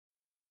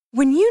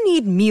When you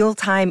need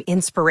mealtime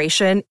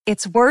inspiration,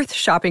 it's worth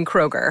shopping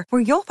Kroger,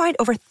 where you'll find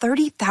over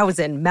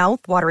 30,000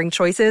 mouth-watering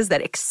choices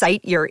that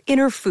excite your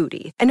inner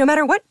foodie. And no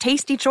matter what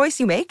tasty choice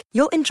you make,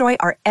 you'll enjoy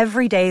our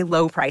everyday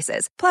low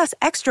prices, plus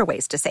extra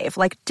ways to save,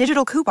 like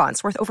digital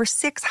coupons worth over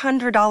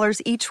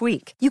 $600 each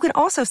week. You can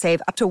also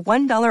save up to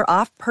 $1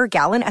 off per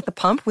gallon at the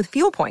pump with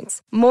fuel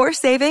points. More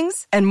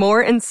savings and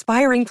more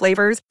inspiring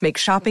flavors make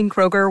shopping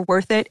Kroger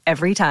worth it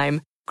every time.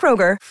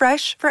 Kroger,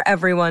 fresh for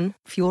everyone.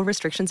 Fuel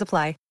restrictions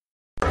apply.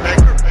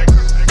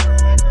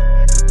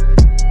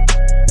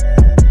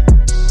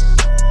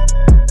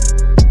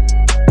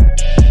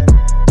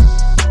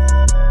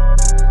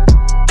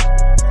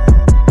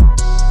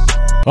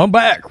 I'm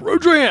back.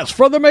 Rodrance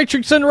for the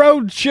Matrix and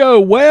Road Show.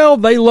 Well,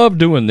 they love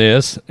doing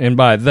this, and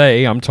by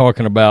they, I'm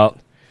talking about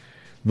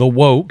the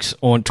wokes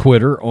on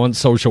Twitter, on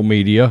social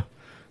media,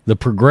 the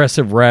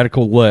progressive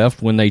radical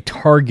left, when they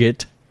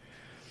target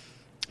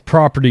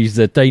properties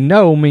that they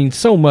know mean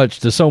so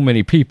much to so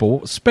many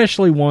people,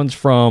 especially ones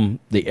from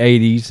the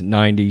 80s,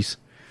 90s,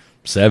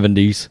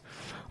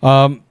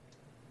 70s.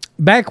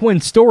 Back when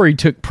Story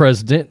took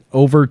precedent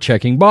over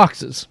checking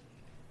boxes.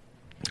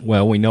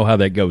 Well, we know how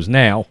that goes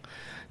now.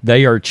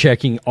 They are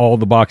checking all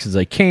the boxes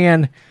they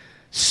can.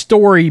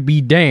 Story be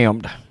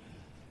damned.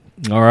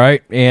 All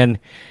right? And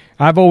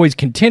I've always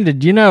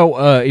contended,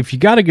 if you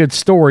got a good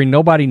story,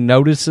 nobody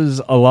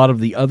notices a lot of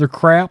the other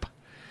crap.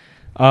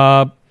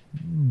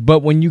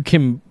 But when you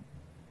can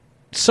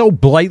so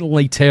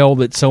blatantly tell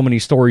that so many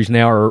stories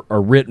now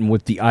are written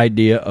with the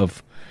idea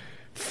of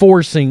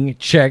forcing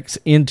checks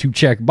into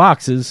check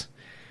boxes,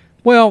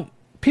 well,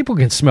 people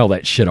can smell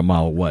that shit a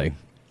mile away.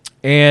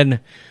 And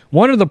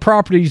one of the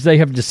properties they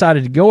have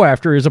decided to go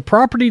after is a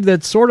property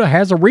that sort of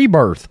has a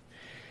rebirth.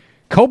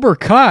 Cobra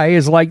Kai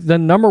is like the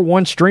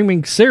 #1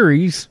 streaming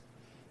series,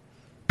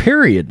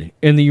 period,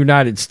 in the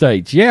United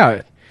States.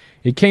 Yeah,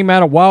 it came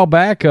out a while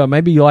back,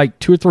 maybe like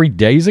 2 or 3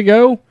 days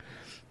ago,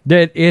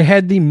 that it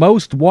had the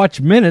most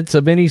watched minutes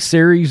of any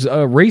series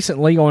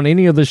recently on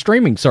any of the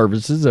streaming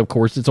services. Of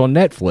course, it's on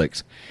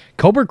Netflix.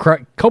 Cobra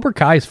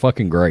Kai is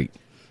fucking great.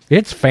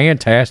 It's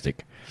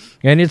fantastic.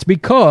 And it's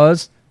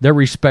because they're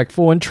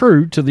respectful and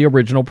true to the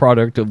original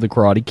product of The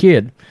Karate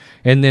Kid.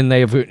 And then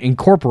they have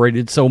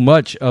incorporated so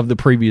much of the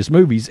previous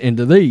movies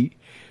into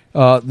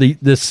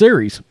this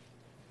series.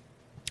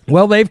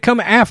 Well, they've come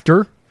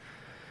after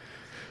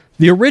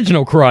the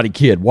original Karate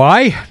Kid.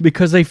 Why?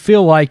 Because they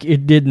feel like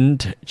it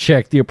didn't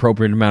check the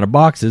appropriate amount of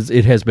boxes.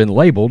 It has been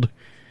labeled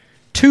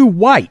too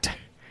white.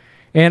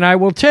 And I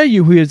will tell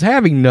you who is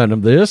having none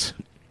of this.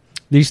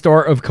 The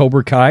star of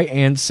Cobra Kai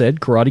and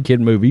said Karate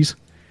Kid movies,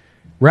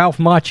 Ralph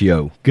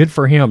Macchio. Good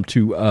for him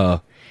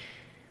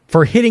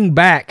for hitting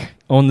back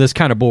on this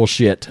kind of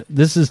bullshit.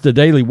 This is the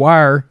Daily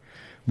Wire.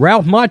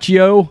 Ralph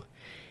Macchio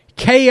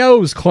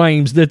KO's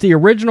claims that the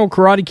original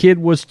Karate Kid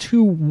was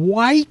too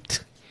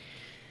white.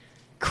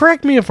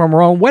 Correct me if I'm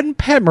wrong. Wasn't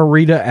Pat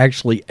Morita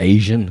actually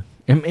Asian?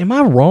 Am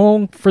I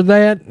wrong for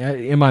that?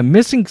 Am I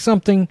missing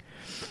something?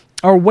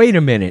 Or wait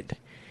a minute.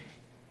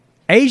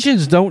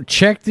 Asians don't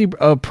check the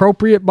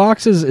appropriate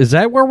boxes? Is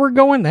that where we're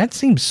going? That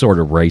seems sort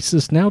of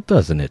racist now,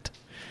 doesn't it?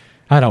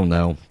 I don't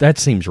know. That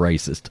seems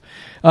racist.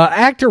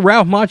 Actor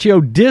Ralph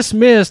Macchio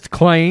dismissed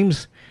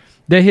claims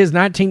that his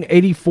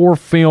 1984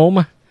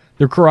 film,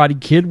 The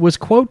Karate Kid, was,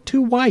 quote,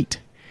 too white,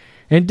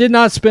 and did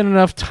not spend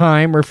enough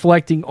time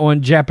reflecting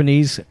on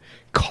Japanese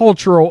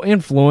cultural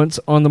influence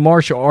on the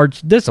martial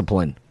arts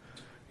discipline.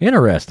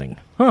 Interesting.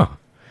 Huh.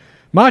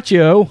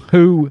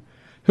 Macchio,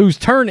 whose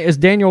turn as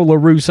Daniel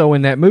LaRusso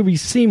in that movie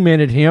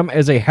cemented him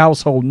as a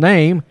household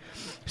name,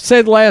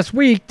 said last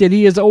week that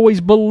he has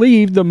always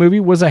believed the movie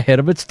was ahead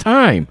of its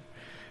time,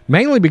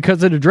 mainly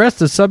because it addressed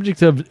the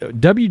subject of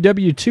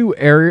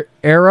WW2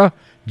 era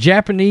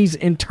Japanese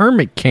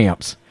internment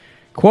camps.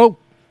 Quote,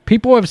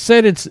 people have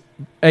said it's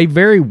a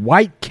very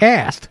white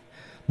cast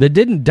that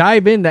didn't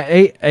dive into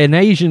an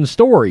Asian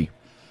story.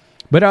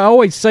 But I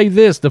always say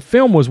this, the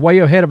film was way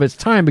ahead of its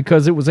time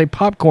because it was a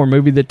popcorn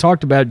movie that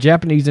talked about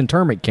Japanese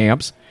internment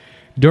camps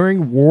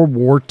during World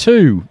War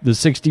II. The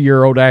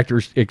 60-year-old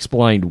actor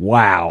explained.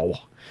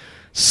 Wow.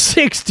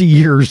 60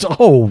 years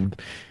old.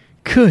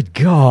 Good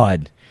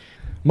God.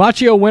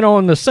 Macchio went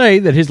on to say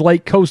that his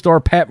late co-star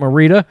Pat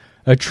Morita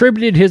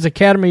attributed his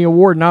Academy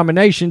Award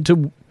nomination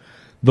to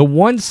the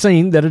one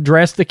scene that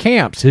addressed the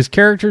camps, his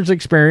character's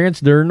experience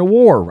during the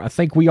war. I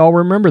think we all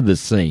remember this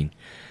scene.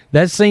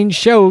 That scene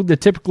showed the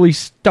typically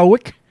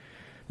stoic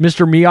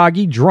Mr.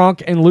 Miyagi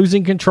drunk and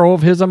losing control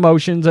of his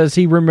emotions as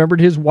he remembered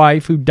his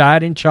wife who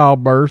died in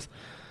childbirth,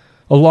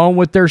 along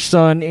with their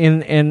son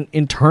in an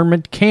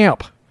internment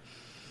camp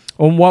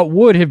on what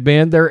would have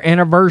been their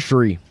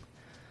anniversary.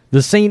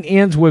 The scene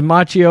ends with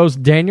Macchio's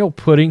Daniel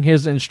putting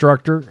his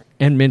instructor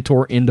and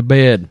mentor into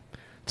bed.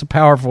 It's a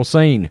powerful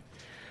scene.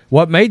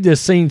 What made this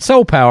scene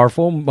so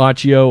powerful,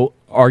 Macchio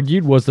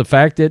argued, was the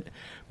fact that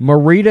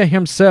Morita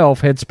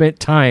himself had spent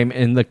time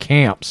in the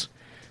camps.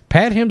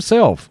 Pat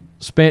himself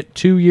spent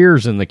 2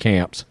 years in the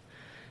camps.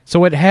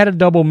 So it had a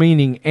double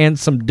meaning and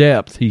some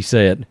depth, he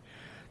said.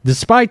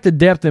 Despite the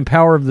depth and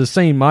power of the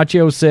scene,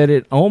 Macchio said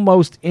it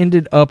almost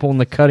ended up on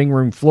the cutting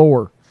room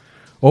floor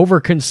over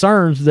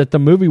concerns that the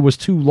movie was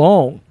too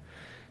long.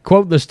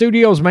 Quote, the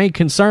studio's main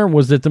concern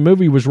was that the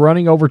movie was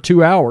running over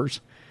 2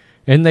 hours,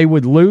 and they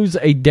would lose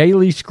a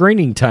daily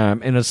screening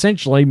time and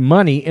essentially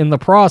money in the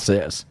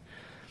process.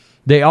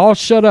 They all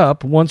shut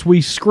up once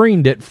we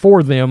screened it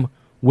for them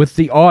with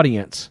the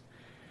audience.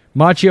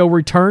 Macchio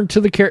returned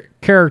to the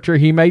character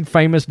he made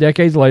famous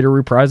decades later,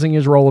 reprising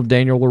his role of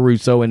Daniel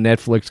LaRusso in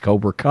Netflix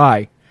Cobra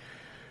Kai.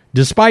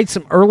 Despite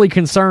some early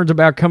concerns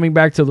about coming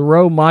back to the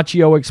role,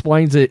 Macchio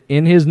explains it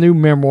in his new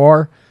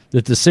memoir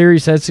that the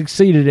series has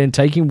succeeded in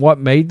taking what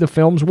made the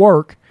films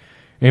work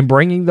and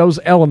bringing those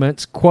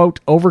elements, quote,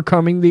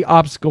 overcoming the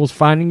obstacles,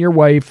 finding your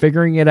way,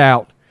 figuring it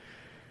out,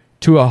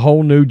 to a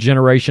whole new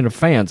generation of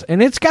fans.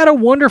 And it's got a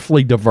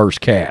wonderfully diverse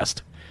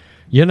cast,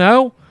 you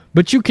know?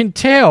 But you can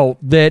tell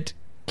that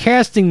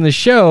casting the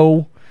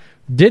show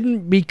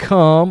didn't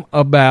become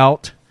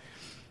about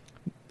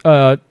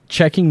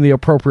checking the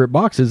appropriate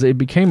boxes. It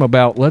became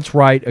about, let's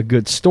write a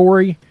good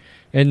story,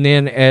 and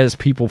then as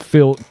people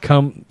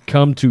come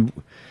to,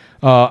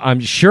 I'm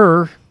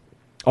sure,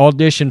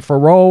 audition for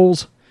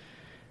roles,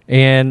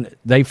 and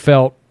they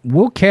felt,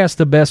 we'll cast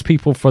the best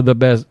people for the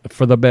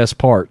best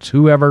parts.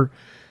 Whoever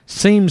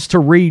seems to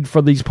read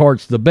for these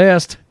parts the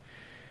best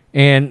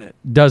and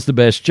does the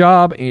best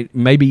job, it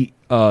maybe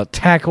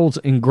tackles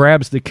and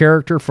grabs the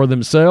character for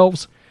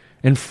themselves.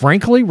 And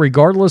frankly,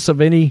 regardless of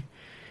any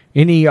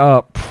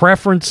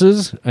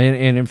preferences, and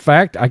in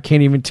fact, I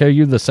can't even tell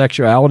you the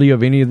sexuality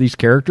of any of these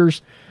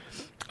characters.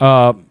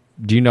 Do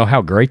you know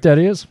how great that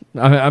is?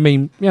 I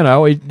mean, you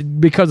know,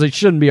 because it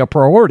shouldn't be a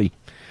priority.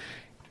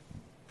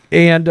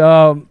 And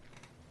as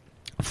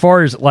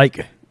far as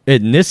like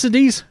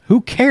ethnicities,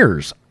 who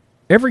cares?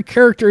 Every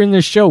character in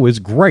this show is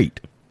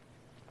great.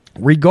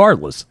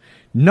 Regardless.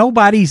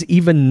 Nobody's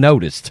even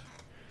noticed.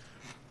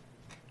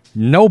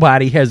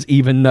 Nobody has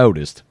even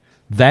noticed.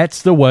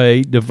 That's the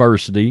way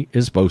diversity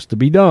is supposed to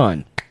be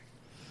done.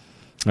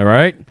 All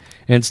right?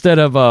 Instead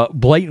of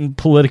blatant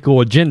political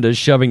agendas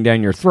shoving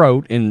down your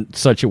throat in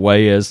such a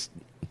way as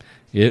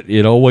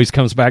it always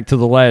comes back to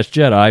The Last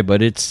Jedi,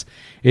 but it's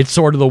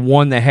sort of the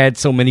one that had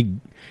so many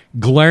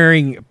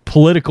glaring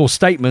political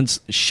statements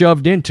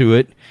shoved into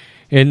it,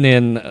 and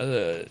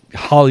then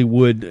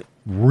Hollywood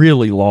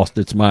really lost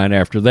its mind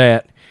after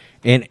that,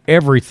 and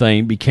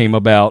everything became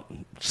about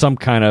some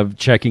kind of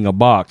checking a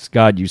box.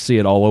 God, you see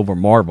it all over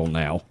Marvel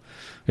now.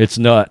 It's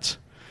nuts.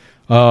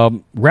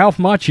 Ralph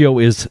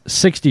Macchio is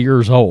 60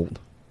 years old.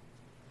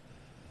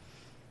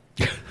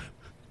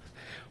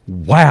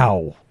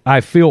 Wow.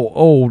 I feel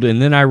old,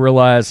 and then I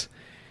realize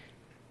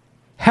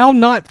how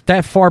not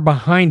that far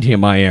behind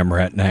him I am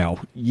right now.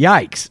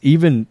 Yikes.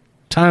 Even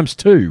times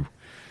 2.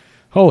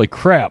 Holy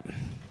crap.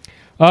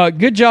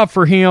 Good job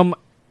for him.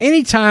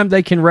 Anytime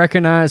they can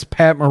recognize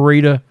Pat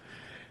Morita,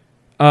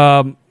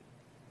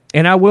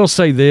 and I will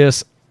say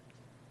this,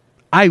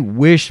 I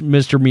wish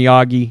Mr.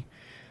 Miyagi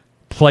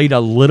played a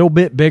little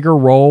bit bigger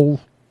role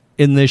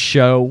in this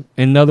show.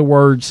 In other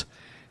words,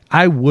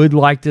 I would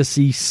like to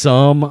see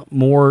some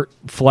more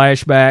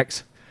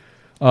flashbacks.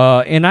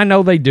 And I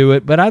know they do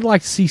it, but I'd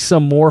like to see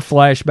some more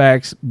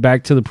flashbacks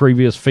back to the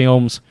previous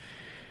films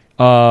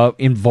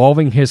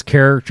involving his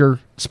character,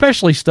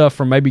 especially stuff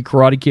from maybe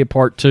Karate Kid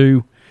Part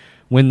 2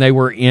 when they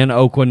were in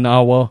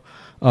Okinawa.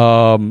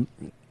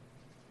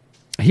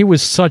 He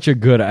was such a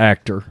good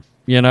actor,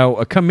 you know,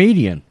 a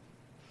comedian.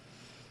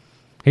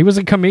 He was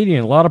a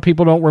comedian. A lot of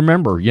people don't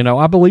remember. You know,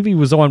 I believe he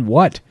was on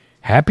what?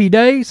 Happy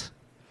Days?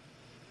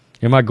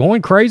 Am I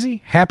going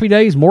crazy? Happy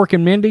Days? Mork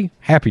and Mindy?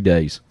 Happy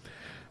Days.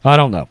 I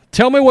don't know.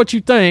 Tell me what you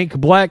think.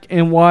 Black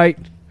and white.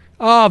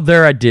 Oh,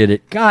 there, I did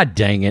it. God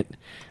dang it.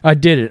 I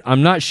did it.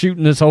 I'm not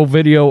shooting this whole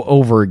video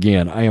over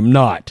again. I am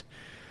not.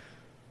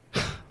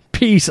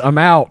 Peace. I'm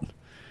out.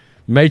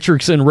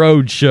 Matrix and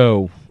Road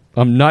Show.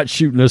 I'm not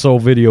shooting this whole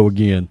video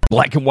again.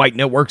 Black and White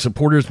Network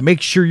supporters,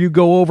 make sure you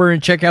go over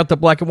and check out the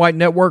Black and White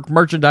Network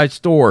merchandise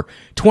store.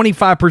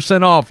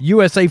 25% off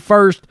USA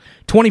First.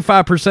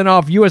 25%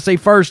 off USA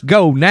First.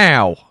 Go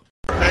now.